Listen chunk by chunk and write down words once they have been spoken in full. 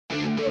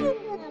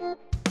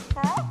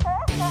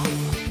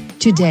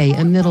Today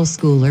a middle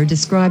schooler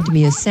described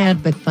me as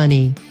sad but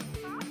funny.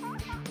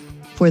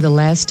 For the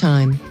last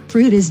time,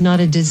 fruit is not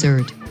a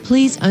dessert.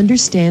 Please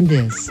understand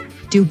this.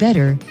 Do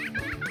better.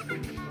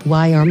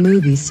 Why are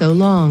movies so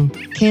long?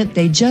 Can't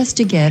they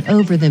just get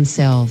over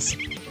themselves?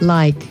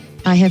 Like,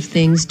 I have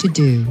things to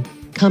do.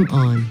 Come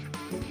on.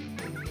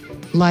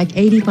 Like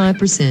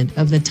 85%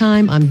 of the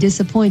time I'm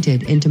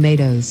disappointed in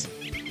tomatoes.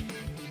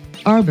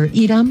 Arbor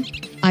eat 'em?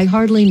 I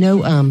hardly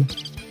know 'em.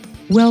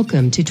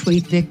 Welcome to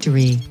Tweet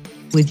Victory,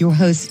 with your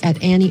hosts at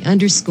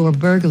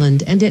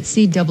Annie_Berglund and at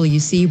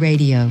CWC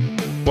Radio.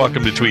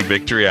 Welcome to Tweet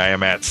Victory. I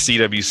am at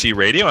CWC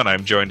Radio, and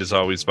I'm joined as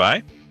always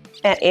by...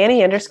 at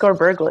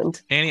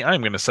Annie_Berglund. Annie, I'm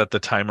going to set the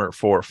timer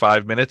for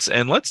 5 minutes,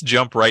 and let's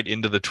jump right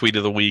into the tweet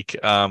of the week.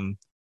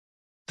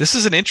 This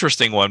is an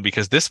interesting one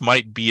because this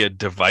might be a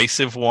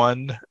divisive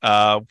one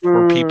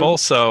for people.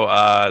 So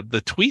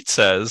the tweet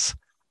says,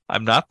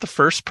 I'm not the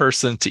first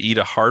person to eat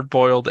a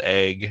hard-boiled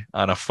egg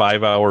on a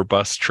 5-hour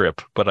bus trip,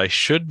 but I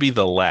should be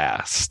the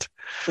last.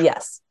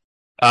 Yes.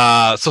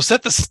 So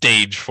set the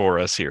stage for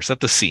us here. Set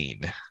the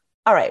scene.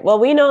 All right. Well,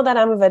 we know that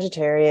I'm a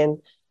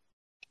vegetarian,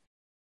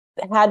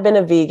 had been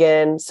a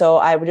vegan. So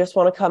I would just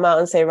want to come out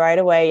and say right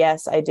away,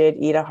 yes, I did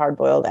eat a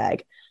hard-boiled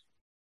egg.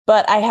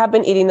 But I have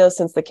been eating those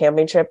since the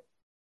camping trip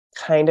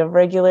kind of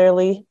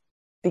regularly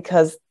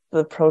because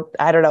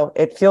I don't know,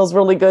 it feels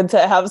really good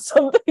to have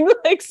something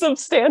like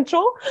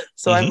substantial.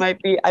 So I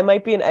might be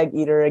an egg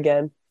eater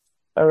again,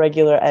 a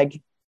regular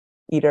egg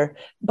eater.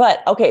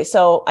 But okay,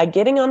 so I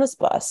getting on this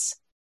bus.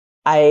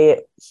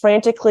 I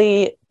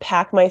frantically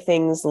pack my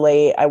things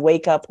late. I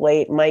wake up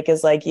late. Mike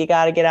is like, you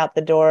got to get out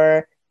the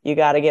door. You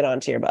got to get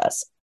onto your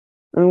bus.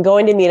 I'm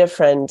going to meet a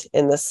friend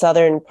in the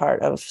southern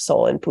part of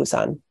Seoul in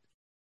Busan.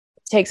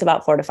 It takes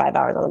about 4 to 5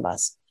 hours on the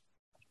bus.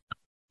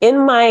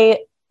 In my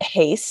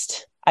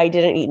haste, I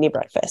didn't eat any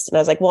breakfast. And I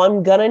was like, well,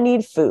 I'm going to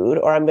need food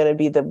or I'm going to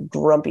be the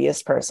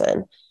grumpiest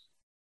person.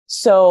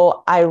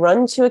 So I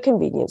run to a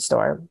convenience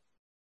store.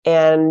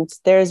 And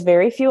there's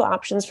very few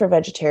options for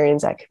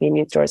vegetarians at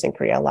convenience stores in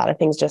Korea. A lot of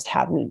things just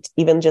have meat,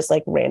 even just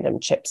like random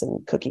chips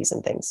and cookies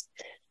and things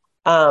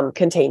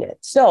contain it.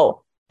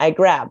 So I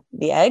grab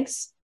the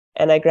eggs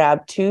and I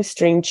grab 2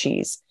 string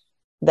cheese.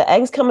 The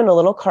eggs come in a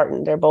little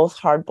carton. They're both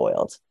hard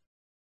boiled.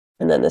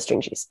 And then the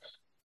string cheese.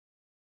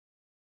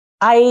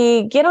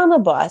 I get on the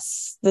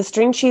bus. The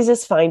string cheese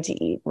is fine to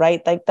eat,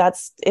 right? Like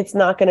it's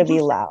not going to be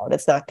loud.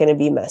 It's not going to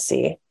be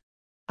messy.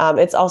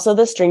 It's also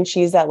the string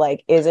cheese that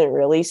like isn't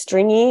really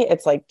stringy.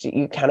 It's like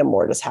you kind of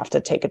more just have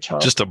to take a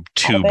chunk. Just a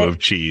tube of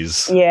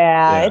cheese.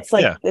 Yeah, it's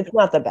like it's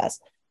not the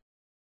best.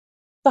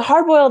 The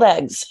hard-boiled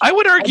eggs. I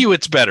would argue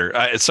it's better.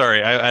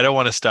 Sorry, I don't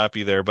want to stop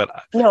you there, but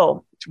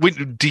no.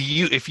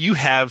 If you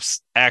have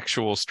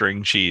actual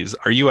string cheese,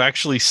 are you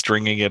actually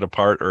stringing it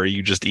apart, or are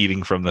you just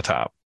eating from the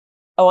top?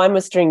 Oh, I'm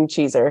a string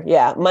cheeser.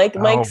 Yeah, Mike's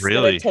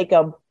really?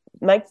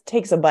 Mike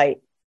takes a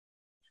bite.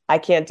 I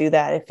can't do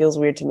that. It feels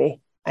weird to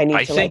me.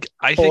 I think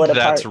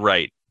that's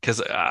right,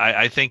 because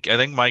I think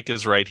Mike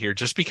is right here.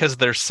 Just because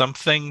there's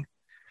something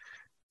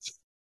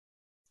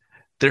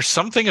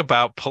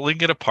about pulling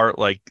it apart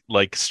like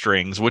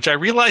strings, which I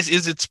realize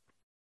is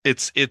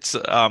it's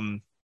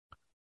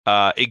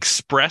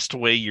expressed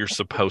way you're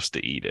supposed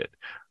to eat it.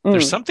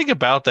 There's something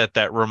about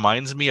that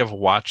reminds me of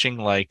watching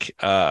like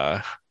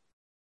 4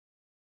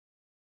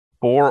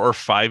 or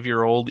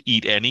 5-year-old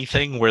eat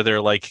anything, where they're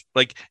like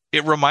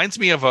it reminds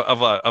me of a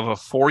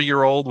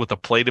 4-year-old with a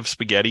plate of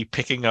spaghetti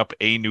picking up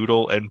a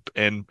noodle and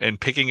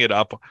picking it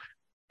up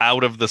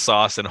out of the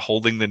sauce and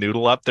holding the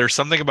noodle up. There's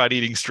something about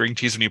eating string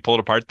cheese when you pull it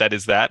apart that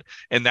is that,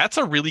 and that's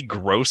a really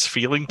gross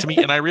feeling to me.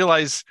 And I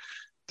realize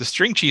the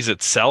string cheese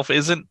itself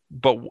isn't,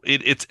 but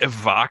it's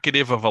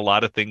evocative of a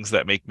lot of things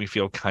that make me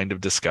feel kind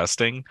of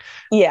disgusting.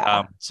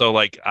 Yeah. So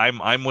like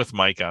I'm with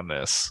Mike on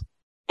this.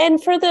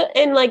 And for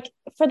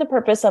the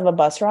purpose of a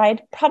bus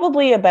ride,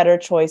 probably a better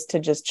choice to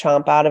just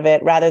chomp out of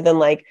it rather than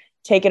like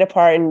take it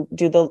apart and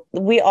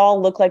we all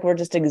look like we're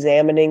just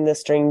examining the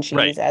string cheese.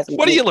 Right.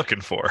 What are you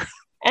looking for?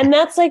 And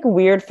that's like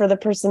weird for the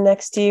person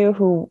next to you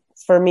who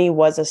for me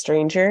was a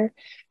stranger.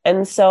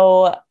 And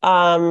so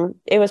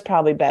it was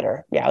probably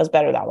better. Yeah, it was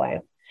better that way.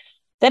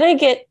 Then I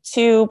get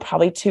to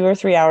probably 2 or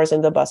 3 hours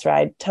into the bus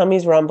ride.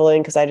 Tummy's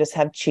rumbling because I just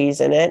have cheese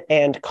in it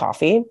and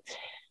coffee.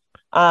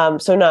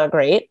 So not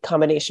great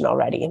combination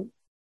already.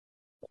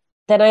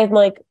 Then I'm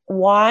like,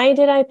 why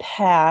did I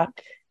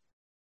pack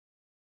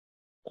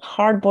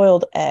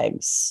hard-boiled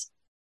eggs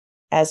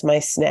as my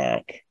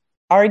snack?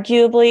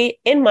 Arguably,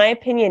 in my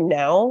opinion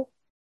now,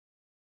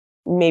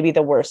 maybe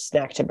the worst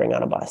snack to bring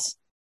on a bus.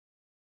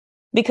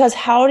 Because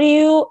how do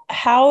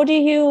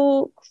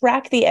you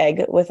crack the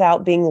egg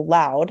without being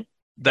loud?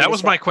 That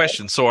was my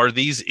question. So are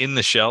these in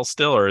the shell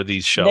still, or are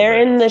these shell?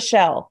 They're in the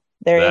shell.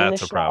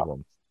 That's a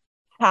problem.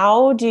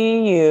 How do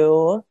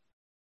you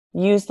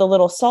use the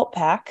little salt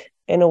pack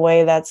in a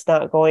way that's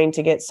not going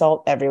to get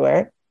salt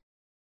everywhere?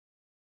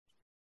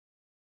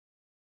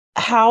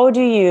 How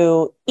do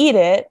you eat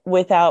it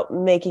without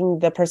making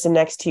the person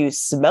next to you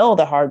smell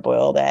the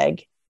hard-boiled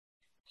egg?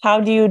 how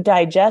do you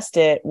digest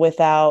it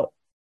without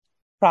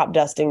crop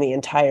dusting the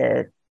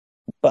entire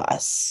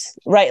bus?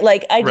 Right.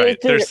 Like I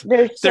Right. just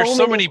There's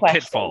so many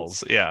questions.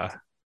 pitfalls. Yeah.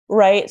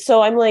 Right.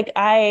 So I'm like,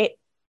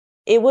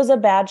 it was a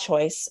bad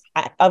choice.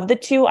 Of the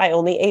two, I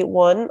only ate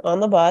one on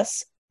the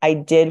bus. I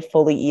did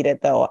fully eat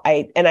it though.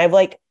 I've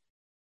like,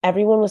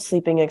 everyone was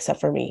sleeping except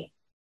for me.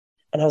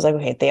 And I was like,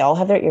 okay, they all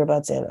have their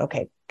earbuds in.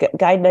 Okay.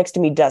 Guy next to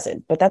me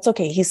doesn't, but that's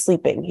okay. He's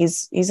sleeping.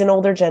 He's an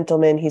older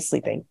gentleman. He's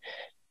sleeping.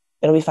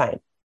 It'll be fine.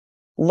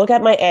 Look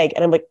at my egg.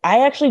 And I'm like,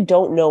 I actually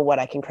don't know what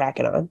I can crack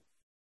it on.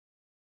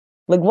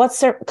 Like what's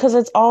there? Because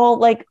it's all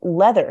like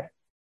leather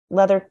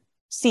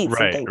seats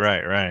and things.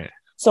 Right.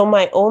 So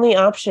my only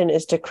option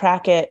is to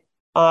crack it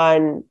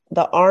on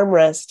the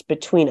armrest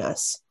between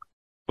us.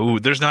 Ooh,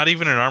 there's not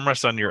even an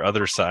armrest on your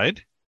other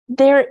side?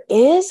 There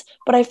is,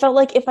 but I felt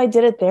like if I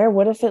did it there,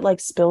 what if it like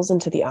spills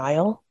into the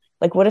aisle?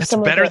 Like what if It's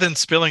better than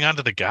spilling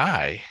onto the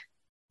guy.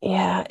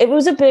 Yeah, it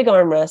was a big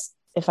armrest,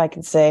 if I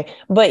could say.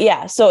 But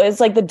yeah, so it's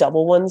like the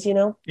double ones, you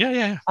know?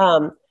 Yeah.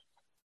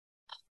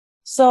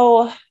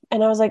 So,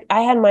 and I was like,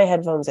 I had my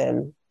headphones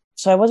in,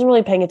 so I wasn't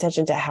really paying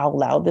attention to how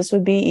loud this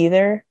would be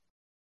either.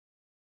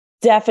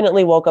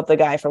 Definitely woke up the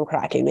guy from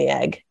cracking the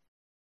egg.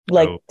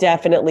 Like,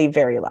 definitely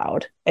very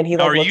loud. And he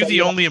like, are you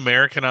the only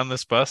American on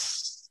this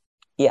bus?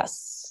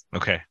 Yes.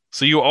 Okay.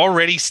 So you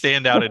already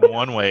stand out in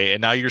one way,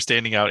 and now you're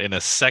standing out in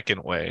a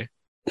second way.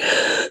 And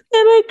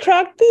I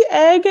cracked the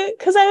egg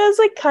because I was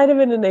like kind of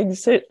in an egg.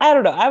 I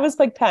don't know. I was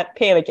like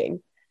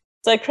panicking.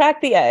 So I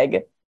cracked the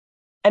egg.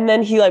 And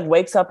then he like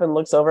wakes up and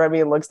looks over at me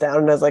and looks down.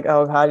 And I was like,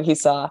 oh God, he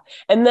saw.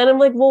 And then I'm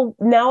like, well,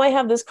 now I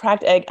have this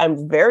cracked egg.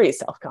 I'm very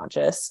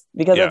self-conscious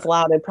because it's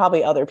loud and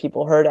probably other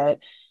people heard it.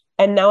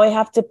 And now I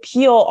have to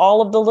peel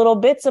all of the little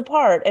bits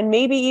apart and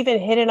maybe even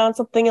hit it on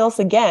something else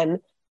again.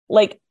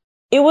 Like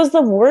it was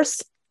the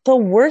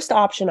worst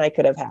option I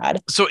could have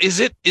had. So is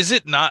it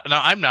not?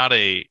 Now I'm not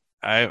a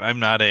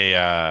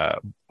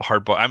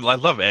hard boiled. I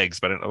love eggs,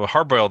 but a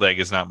hard boiled egg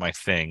is not my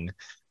thing.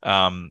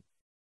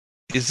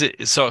 Is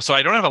it so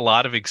I don't have a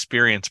lot of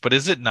experience, but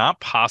is it not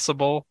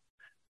possible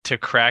to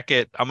crack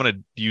it? I'm going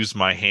to use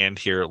my hand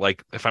here.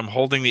 Like if I'm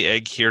holding the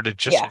egg here to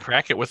just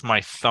crack it with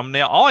my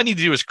thumbnail, all I need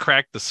to do is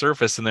crack the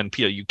surface and then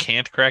peel. You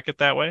can't crack it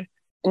that way?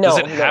 No. Does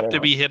it have to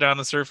be hit on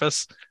the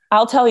surface?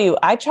 I'll tell you,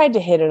 I tried to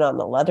hit it on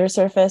the leather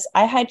surface.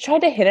 I had tried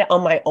to hit it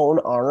on my own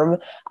arm.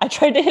 I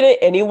tried to hit it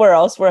anywhere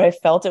else where I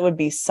felt it would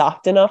be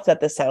soft enough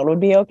that the sound would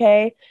be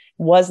okay.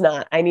 Was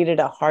not. I needed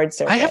a hard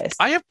surface.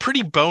 I have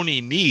pretty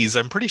bony knees.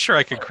 I'm pretty sure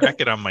I could crack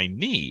it on my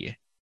knee.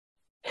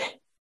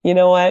 You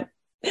know what?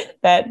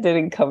 That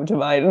didn't come to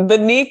mind. The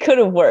knee could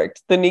have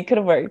worked.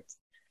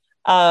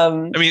 I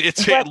mean,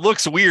 it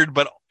looks weird,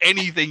 but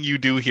anything you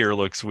do here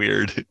looks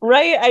weird.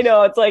 Right? I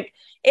know. It's like,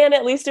 and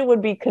at least it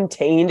would be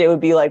contained. It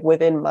would be like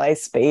within my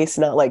space,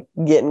 not like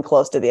getting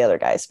close to the other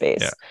guy's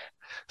space. Yeah.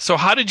 So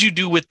how did you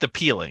do with the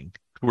peeling?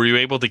 Were you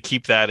able to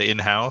keep that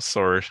in-house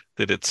or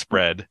did it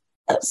spread?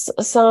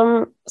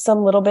 Some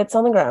little bits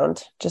on the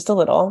ground, just a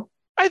little.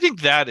 I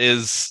think that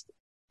is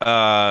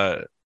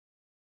not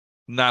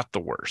the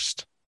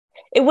worst.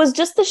 It was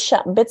just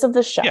the bits of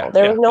the shell.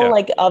 There was no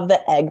like of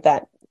the egg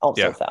that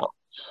also fell.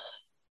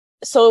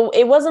 So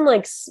it wasn't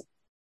like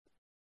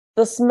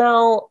the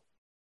smell,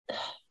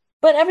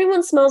 but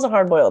everyone smells a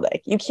hard-boiled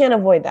egg. You can't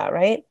avoid that,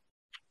 right?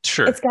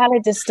 Sure. It's got a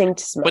distinct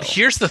smell. But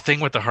here's the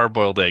thing with the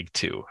hard-boiled egg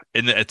too.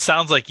 And it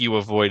sounds like you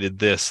avoided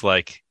this,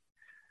 like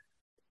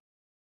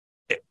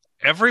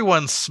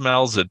everyone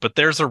smells it, but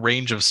there's a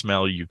range of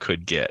smell you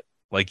could get.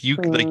 Like you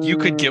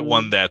could get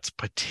one that's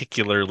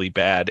particularly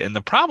bad, and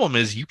the problem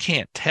is you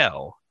can't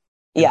tell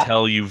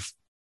until you've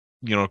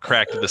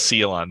cracked the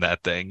seal on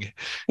that thing.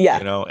 Yeah.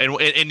 And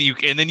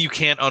then you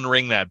can't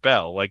unring that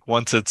bell. Like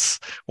once it's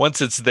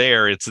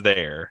there, it's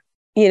there.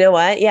 You know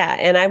what? Yeah.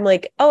 And I'm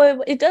like,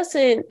 oh, it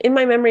doesn't. In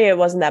my memory, it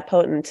wasn't that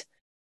potent.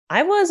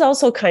 I was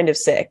also kind of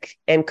sick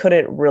and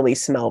couldn't really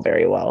smell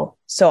very well.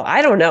 So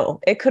I don't know.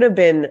 It could have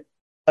been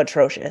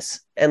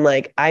atrocious, and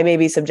like I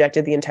maybe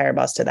subjected the entire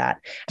bus to that.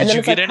 And did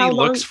you get any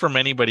looks from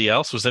anybody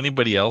else? Was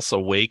anybody else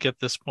awake at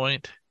this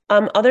point?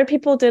 Other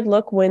people did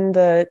look when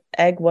the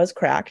egg was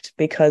cracked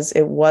because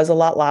it was a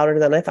lot louder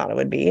than I thought it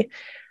would be.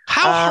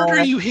 How hard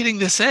are you hitting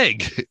this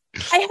egg?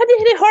 I had to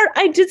hit it hard.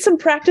 I did some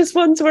practice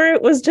ones where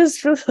it was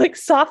just like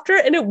softer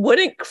and it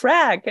wouldn't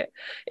crack.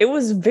 It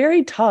was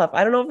very tough.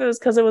 I don't know if it was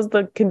because it was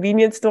the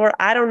convenience store.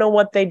 I don't know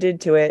what they did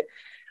to it.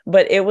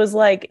 But it was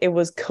like it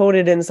was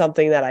coated in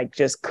something that I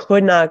just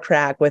could not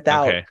crack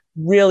without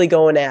really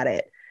going at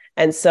it.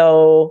 And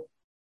so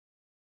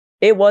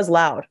it was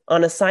loud.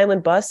 On a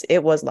silent bus,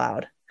 it was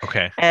loud.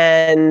 Okay.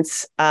 And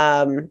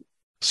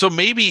so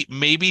maybe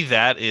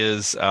that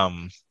is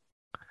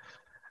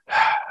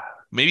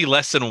maybe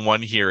lesson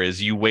one here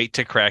is you wait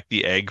to crack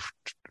the egg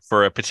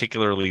for a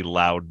particularly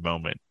loud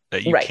moment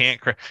that you can't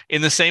crack.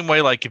 In the same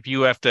way, like if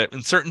you have to,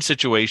 in certain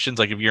situations,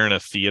 like if you're in a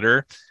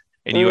theater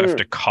and you have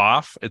to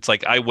cough, it's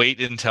like I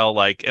wait until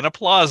like an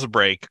applause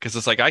break because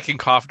it's like I can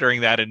cough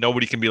during that and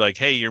nobody can be like,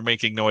 hey, you're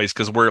making noise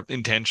because we're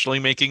intentionally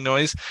making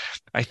noise.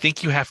 I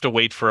think you have to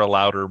wait for a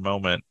louder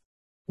moment.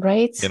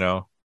 Right.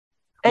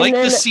 And like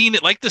then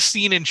the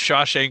scene in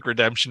Shawshank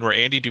Redemption where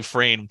Andy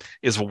Dufresne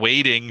is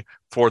waiting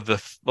for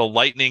the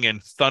lightning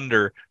and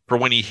thunder for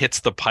when he hits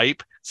the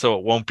pipe so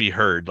it won't be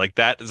heard. Like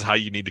that is how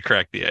you need to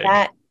crack the egg.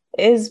 that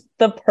is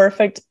the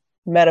perfect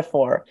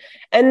metaphor.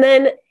 And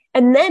then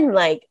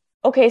like,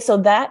 okay, so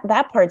that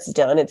part's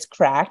done. It's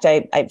cracked.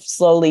 I've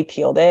slowly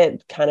peeled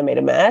it, kind of made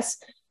a mess.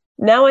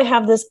 Now I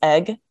have this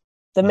egg.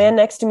 The man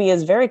next to me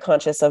is very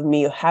conscious of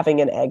me having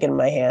an egg in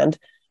my hand.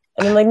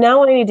 And I'm like,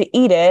 now I need to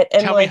eat it.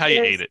 And Tell me like, how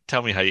you ate it.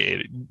 Tell me how you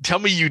ate it. Tell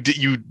me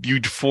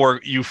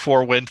you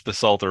forewent the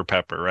salt or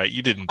pepper, right?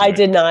 You didn't do I it.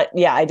 did not.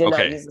 Yeah, I did not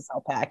Okay. use the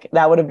salt pack.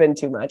 That would have been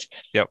too much.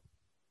 Yep.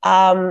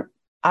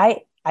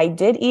 I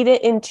did eat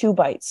it in 2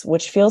 bites,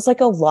 which feels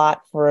like a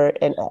lot for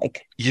an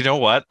egg. You know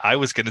what? I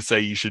was gonna say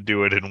you should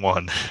do it in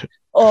one.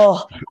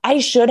 Oh, I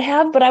should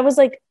have, but I was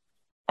like,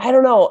 I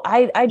don't know.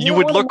 I You didn't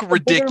would want to look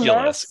make a bigger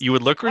ridiculous. mess, You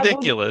would look would.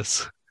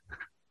 ridiculous.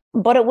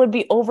 but it would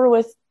be over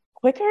with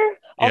quicker.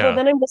 Although Yeah.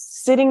 then I'm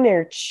just sitting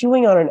there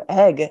chewing on an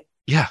egg.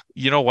 Yeah.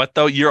 You know what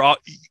though? You've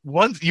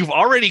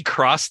already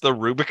crossed the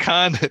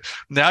Rubicon.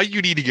 Now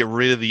you need to get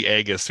rid of the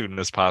egg as soon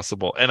as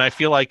possible. And I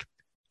feel like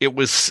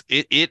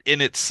it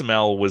in its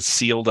smell was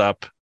sealed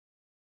up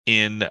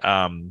in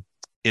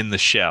the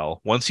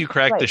shell. Once you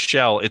crack the Right.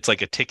 shell, it's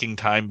like a ticking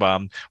time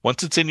bomb.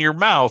 Once it's in your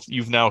mouth,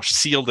 you've now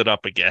sealed it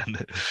up again.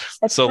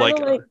 It's So kind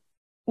like of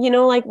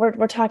like, like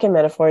we're talking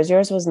metaphors.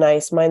 Yours was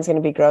nice. Mine's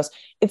gonna be gross.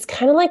 It's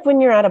kind of like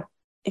when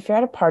if you're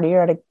at a party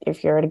or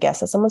if you're at a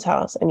guest at someone's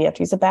house and you have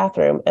to use a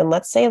bathroom, and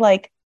let's say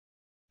like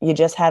you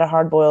just had a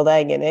hard-boiled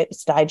egg and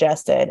it's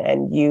digested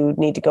and you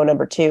need to go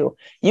number 2.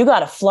 You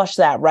got to flush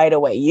that right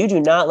away. You do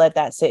not let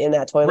that sit in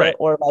that toilet Right,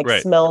 or like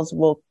right. smells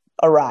will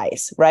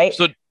arise, right?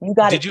 So You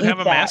got to did you have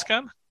a mask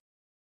on?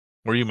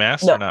 Were you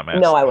masked No, or not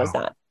masked? no, I was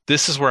Oh. not.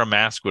 This is where a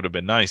mask would have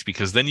been nice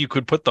because then you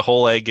could put the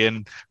whole egg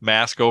in,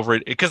 mask over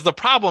it. Because the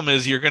problem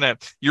is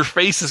your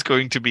face is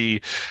going to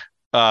be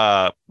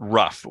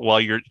rough while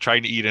you're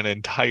trying to eat an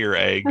entire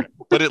egg.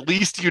 But at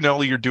least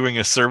you're doing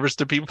a service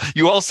to people.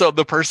 You also,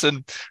 the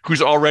person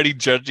who's already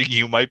judging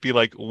you might be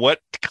like,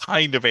 what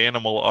kind of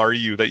animal are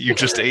you that you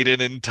just ate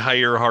an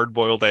entire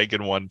hard-boiled egg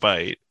in one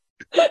bite?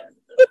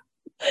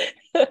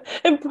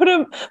 And but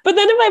then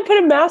if I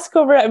put a mask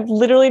over it, I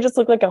literally just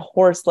look like a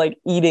horse like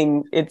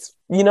eating It's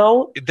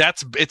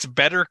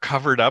better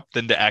covered up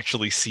than to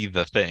actually see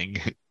the thing.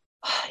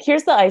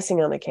 Here's the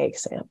icing on the cake,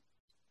 Sam.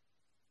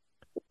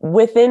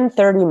 Within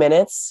 30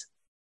 minutes,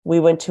 we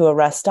went to a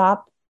rest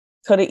stop,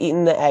 could have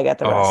eaten the egg at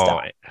the rest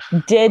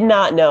stop. Did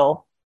not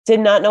know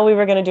we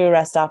were going to do a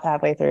rest stop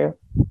halfway through.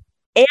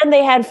 And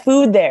they had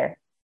food there.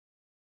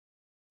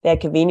 They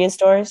had convenience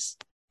stores.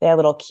 They had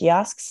little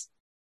kiosks.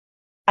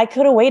 I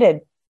could have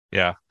waited.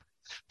 Yeah.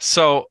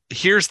 So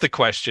here's the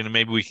question, and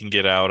maybe we can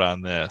get out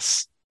on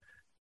this.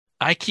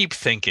 I keep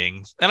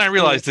thinking, and I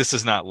realize this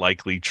is not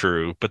likely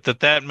true, but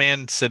that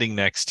man sitting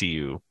next to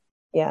you,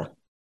 Yeah.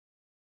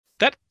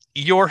 that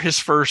you're his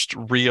first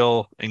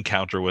real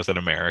encounter with an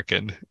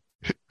American.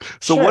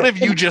 So Sure. what have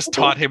you just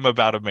taught him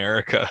about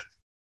America?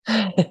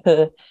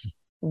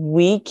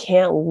 We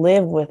can't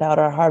live without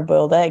our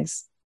hard-boiled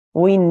eggs.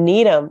 We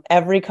need them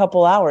every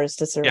couple hours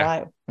to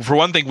survive. For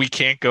one thing, we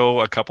can't go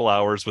a couple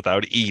hours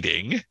without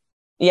eating.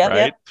 Yep, right?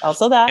 yep.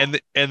 Also that.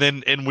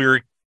 And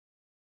we're,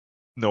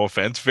 no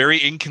offense, very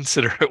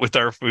inconsiderate with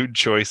our food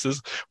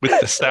choices, with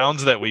the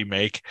sounds that we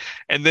make,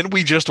 and then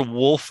we just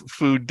wolf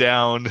food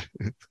down.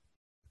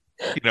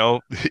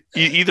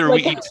 Either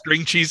Like- we eat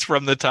string cheese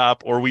from the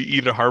top, or we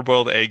eat a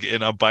hard-boiled egg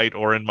in a bite,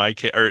 or in my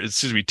case, or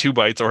excuse me, 2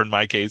 bites, or in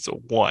my case,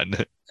 1.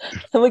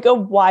 I'm like a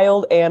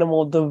wild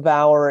animal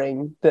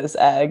devouring this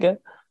egg.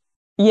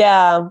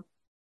 Yeah,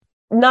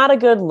 not a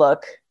good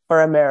look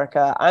for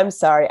America. I'm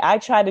sorry. I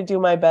try to do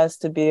my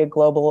best to be a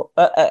global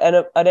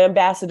an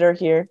ambassador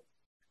here,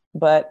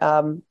 but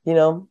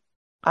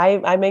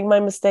I make my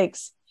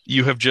mistakes.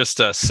 You have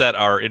just set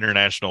our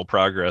international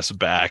progress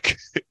back.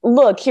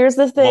 Look, here's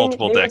the thing.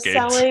 Multiple They were decades.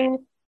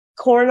 selling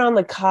corn on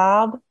the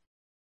cob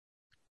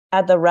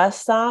at the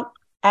rest stop.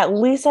 At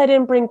least I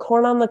didn't bring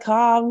corn on the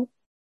cob.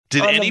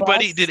 Did On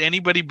the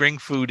anybody bring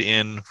food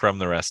in from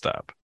the rest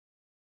stop?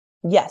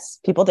 Yes,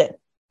 people did.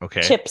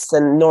 Okay. Chips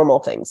and normal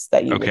things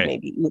that you Okay. would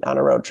maybe eat on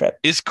a road trip.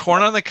 Is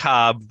corn on the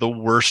cob the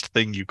worst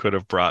thing you could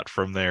have brought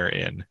from there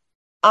in?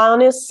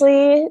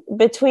 Honestly,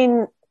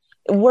 between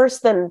worse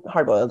than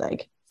hard-boiled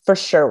egg, for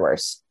sure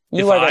worse.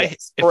 You are gonna If I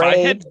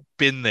spray- had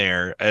been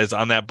there as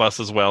on that bus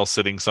as well,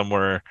 sitting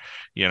somewhere,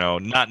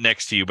 not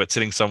next to you, but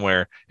sitting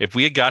somewhere, if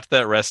we had got to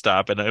that rest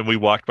stop and we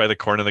walked by the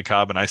corn on the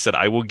cob and I said,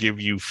 I will give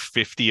you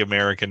 $50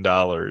 American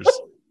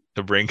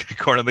to bring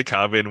corn on the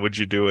cob in, would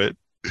you do it?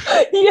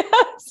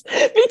 Yes,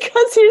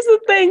 because here's the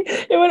thing.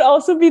 It would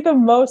also be the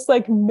most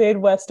like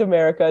Midwest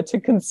America to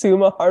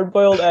consume a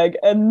hard-boiled egg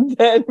and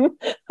then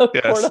a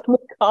Yes. corn on the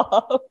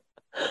cob.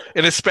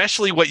 And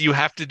especially what you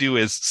have to do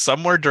is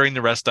somewhere during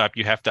the rest stop,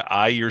 you have to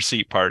eye your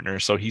seat partner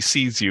so he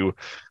sees you.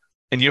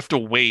 and you have to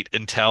wait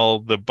until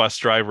the bus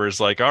driver is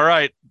like, all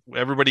right,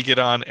 everybody get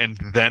on, and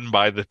then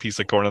buy the piece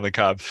of corn on the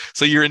cob.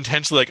 So you're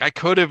intentionally like, I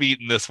could have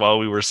eaten this while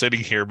we were sitting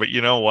here, but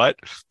you know what?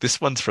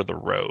 This one's for the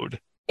road.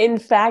 In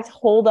fact,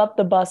 hold up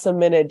the bus a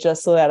minute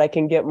just so that I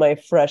can get my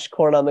fresh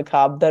corn on the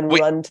cob, then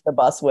Wait. run to the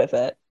bus with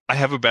it. I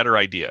have a better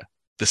idea.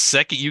 The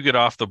second you get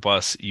off the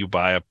bus, you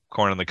buy a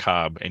corn on the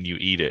cob and you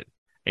eat it.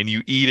 And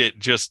you eat it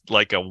just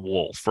like a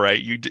wolf,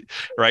 right?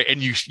 Right,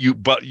 and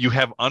but you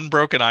have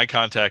unbroken eye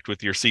contact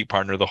with your seat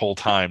partner the whole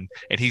time,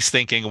 and he's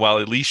thinking, well,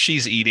 at least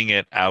she's eating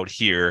it out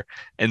here.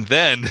 And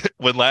then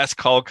when last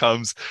call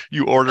comes,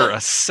 you order a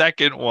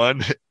second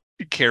one,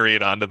 carry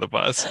it onto the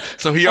bus.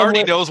 So he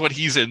already knows what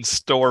he's in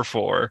store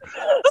for.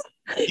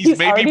 He's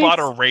maybe already bought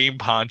a rain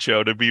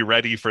poncho to be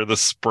ready for the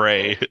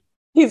spray.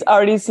 He's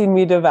already seen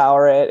me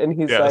devour it, and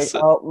he's Yes.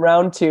 like, "Oh,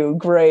 round two,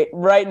 great,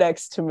 right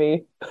next to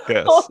me."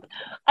 Yes.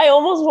 I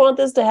almost want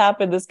this to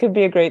happen. This could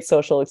be a great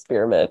social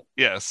experiment.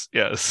 Yes.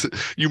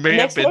 You may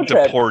Next have been road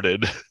trip.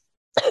 deported.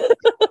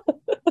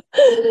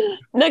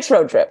 Next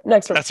road trip.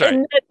 That's right. And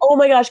then, oh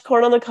my gosh,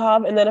 corn on the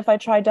cob. And then if I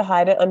tried to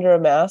hide it under a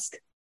mask,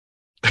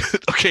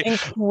 Okay.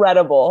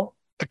 incredible.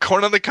 The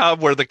corn on the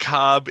cob where the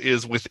cob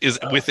is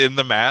within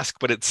the mask,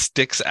 but it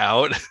sticks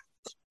out.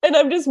 And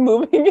I'm just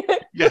moving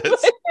it Yes.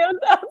 with my hand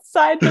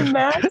outside the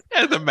mask.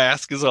 And the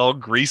mask is all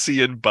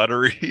greasy and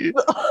buttery.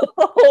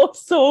 Oh,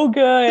 so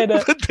good.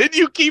 But then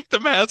you keep the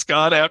mask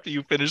on after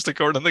you finish the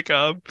corn on the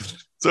cob.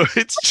 So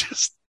it's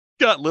just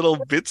got little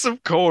bits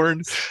of corn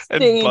and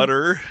Stained.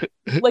 butter.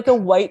 Like a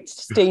white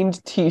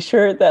stained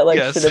t-shirt that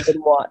Yes. should have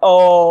been washed.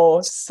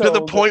 Oh, so To the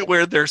good. point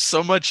where there's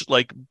so much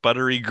like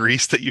buttery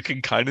grease that you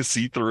can kind of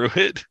see through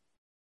it.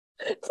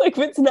 It's like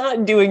it's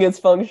not doing its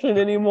function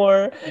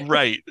anymore.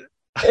 Right.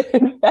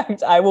 In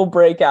fact, I will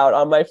break out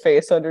on my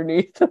face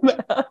underneath the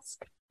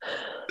mask.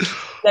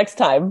 Next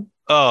time.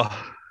 Oh,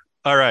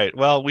 all right.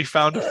 Well, we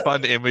found a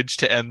fun image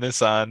to end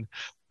this on.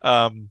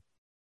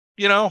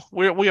 You know,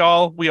 we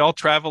all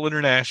travel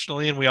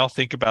internationally, and we all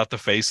think about the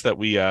face that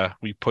we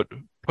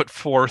put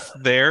forth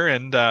there,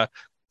 and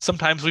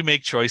sometimes we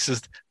make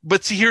choices.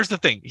 But see, here's the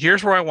thing.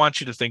 Here's where I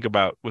want you to think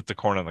about with the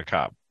corn on the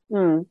cob.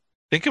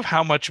 Think of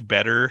how much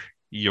better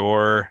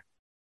your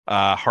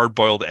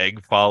hard-boiled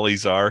egg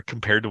follies are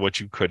compared to what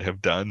you could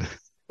have done.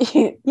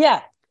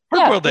 Yeah.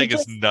 Hard-boiled we egg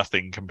is just-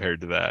 nothing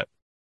compared to that.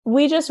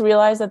 We just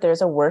realized that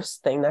there's a worse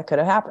thing that could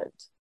have happened.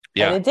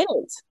 Yeah. And it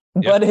didn't.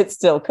 Yeah. But it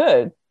still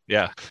could.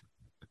 Yeah.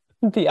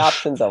 The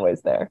option's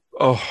always there.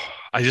 Oh,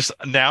 I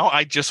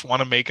just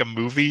want to make a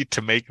movie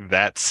to make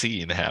that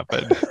scene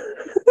happen.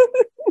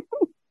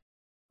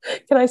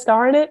 Can I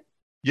star in it?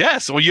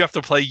 Yes, well, you have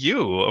to play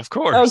you, of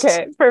course.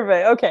 Okay,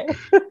 perfect. Okay.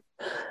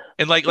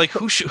 And like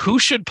who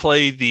should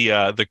play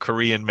the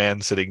Korean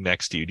man sitting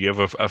next to you? Do you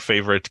have a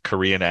favorite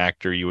Korean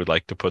actor you would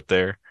like to put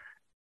there?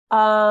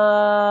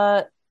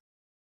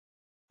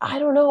 I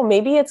don't know.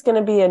 Maybe it's going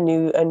to be a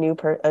new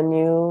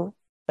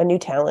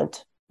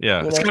talent.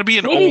 Yeah, You it's know, gonna be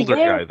an maybe older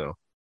they're- guy though.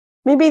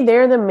 Maybe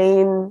they're the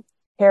main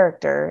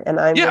character and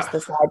I'm Yeah. just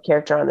the side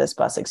character on this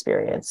bus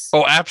experience.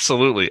 Oh,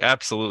 absolutely,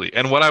 absolutely.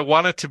 And what I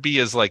want it to be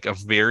is like a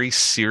very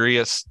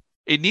serious.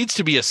 It needs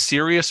to be a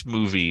serious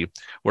movie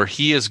where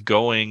he is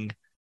going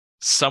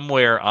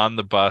somewhere on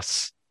the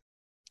bus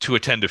to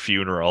attend a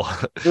funeral,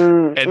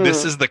 and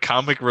this is the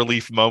comic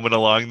relief moment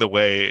along the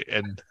way.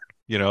 And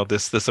you know,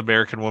 this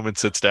American woman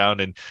sits down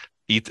and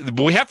eats.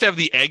 But we have to have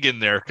the egg in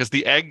there because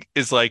the egg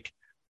is like,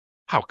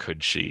 how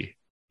could she?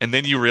 And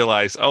then you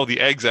realize, oh, the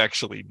egg's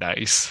actually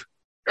nice.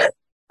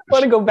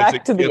 want to go As back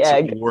it to the gets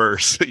egg.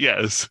 Worse,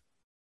 yes.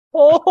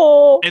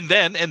 Oh, And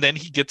then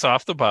he gets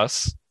off the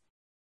bus.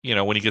 You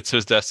know, when he gets to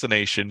his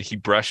destination, he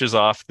brushes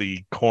off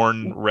the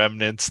corn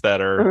remnants that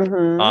are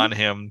mhm. on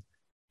him,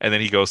 and then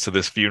he goes to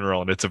this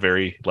funeral, and it's a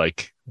very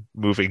like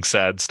moving,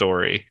 sad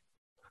story.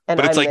 And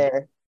but it's I'm like-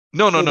 there.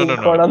 No, eating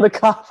corn on the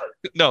cob.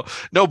 no.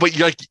 But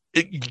you're like,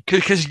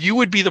 because you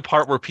would be the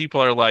part where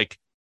people are like,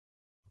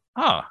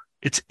 huh,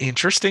 it's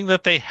interesting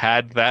that they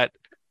had that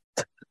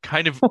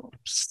kind of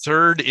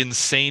absurd,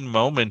 insane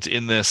moment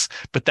in this,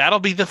 but that'll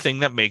be the thing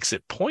that makes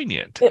it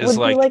poignant. It Is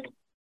would be like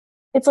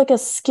it's like a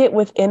skit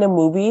within a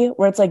movie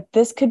where it's like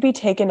this could be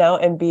taken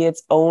out and be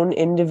its own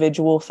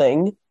individual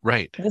thing.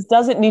 right. This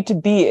doesn't need to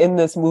be in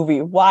this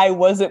movie. Why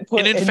was it put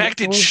And in in fact,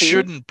 this it movie?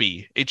 shouldn't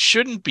be. It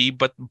shouldn't be.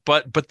 But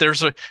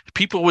there's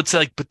people would say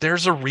like, but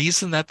there's a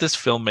reason that this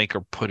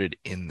filmmaker put it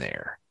in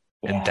there,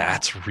 and Yeah.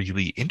 that's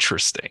really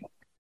interesting.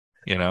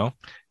 You know,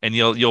 and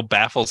you'll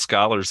baffle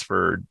scholars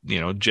for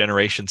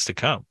generations to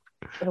come.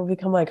 It'll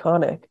become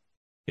iconic.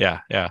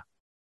 Yeah.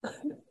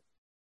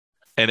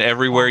 And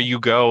everywhere you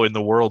go in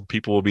the world,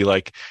 people will be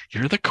like,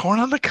 "You're the corn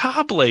on the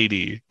cob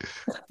lady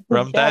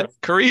from that Yes.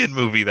 Korean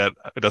movie that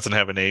doesn't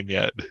have a name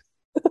yet."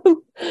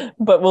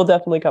 But will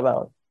definitely come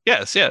out.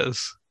 Yes.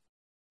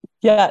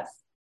 Yes,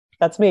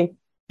 that's me.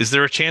 Is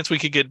there a chance we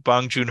could get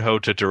Bong Joon-ho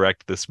to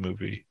direct this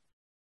movie?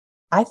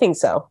 I think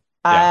so.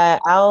 Yeah.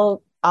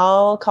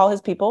 I'll call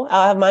his people.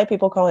 I'll have my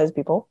people call his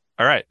people.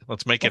 All right,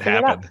 let's make it We'll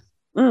figure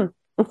it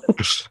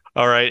happen.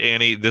 All right,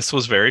 Annie, this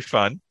was very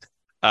fun.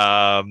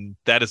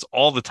 That is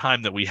all the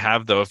time that we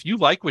have, though. If you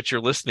like what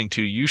you're listening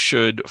to, you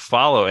should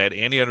follow at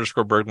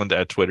Andy_Berglund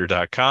at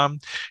twitter.com.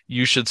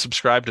 You should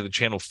subscribe to the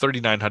channel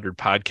 3900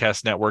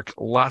 Podcast Network.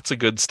 Lots of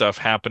good stuff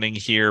happening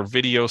here.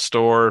 Video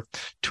Store,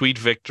 Tweet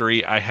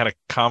Victory. I had a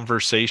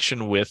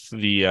conversation with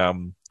a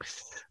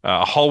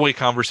hallway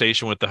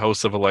conversation with the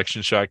hosts of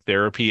Election Shock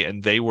Therapy,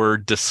 and they were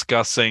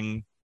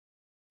discussing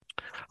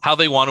how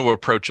they want to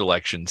approach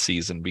election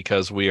season,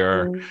 because we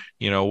are,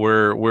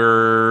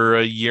 we're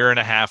a year and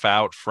a half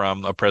out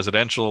from a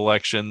presidential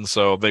election.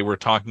 So they were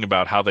talking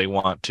about how they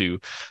want to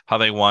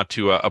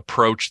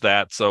approach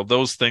that. So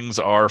those things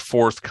are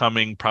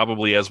forthcoming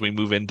probably as we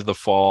move into the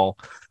fall.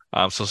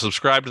 So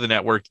subscribe to the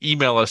network,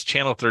 email us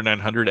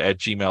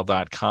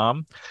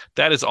channel3900@gmail.com.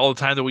 That is all the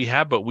time that we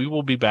have, but we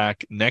will be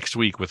back next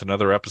week with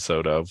another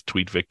episode of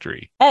Tweet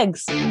Victory.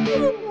 Eggs.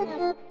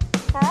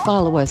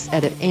 Follow us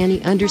at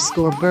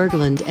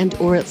Annie_Berglund and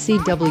or at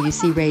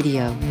CWC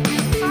Radio.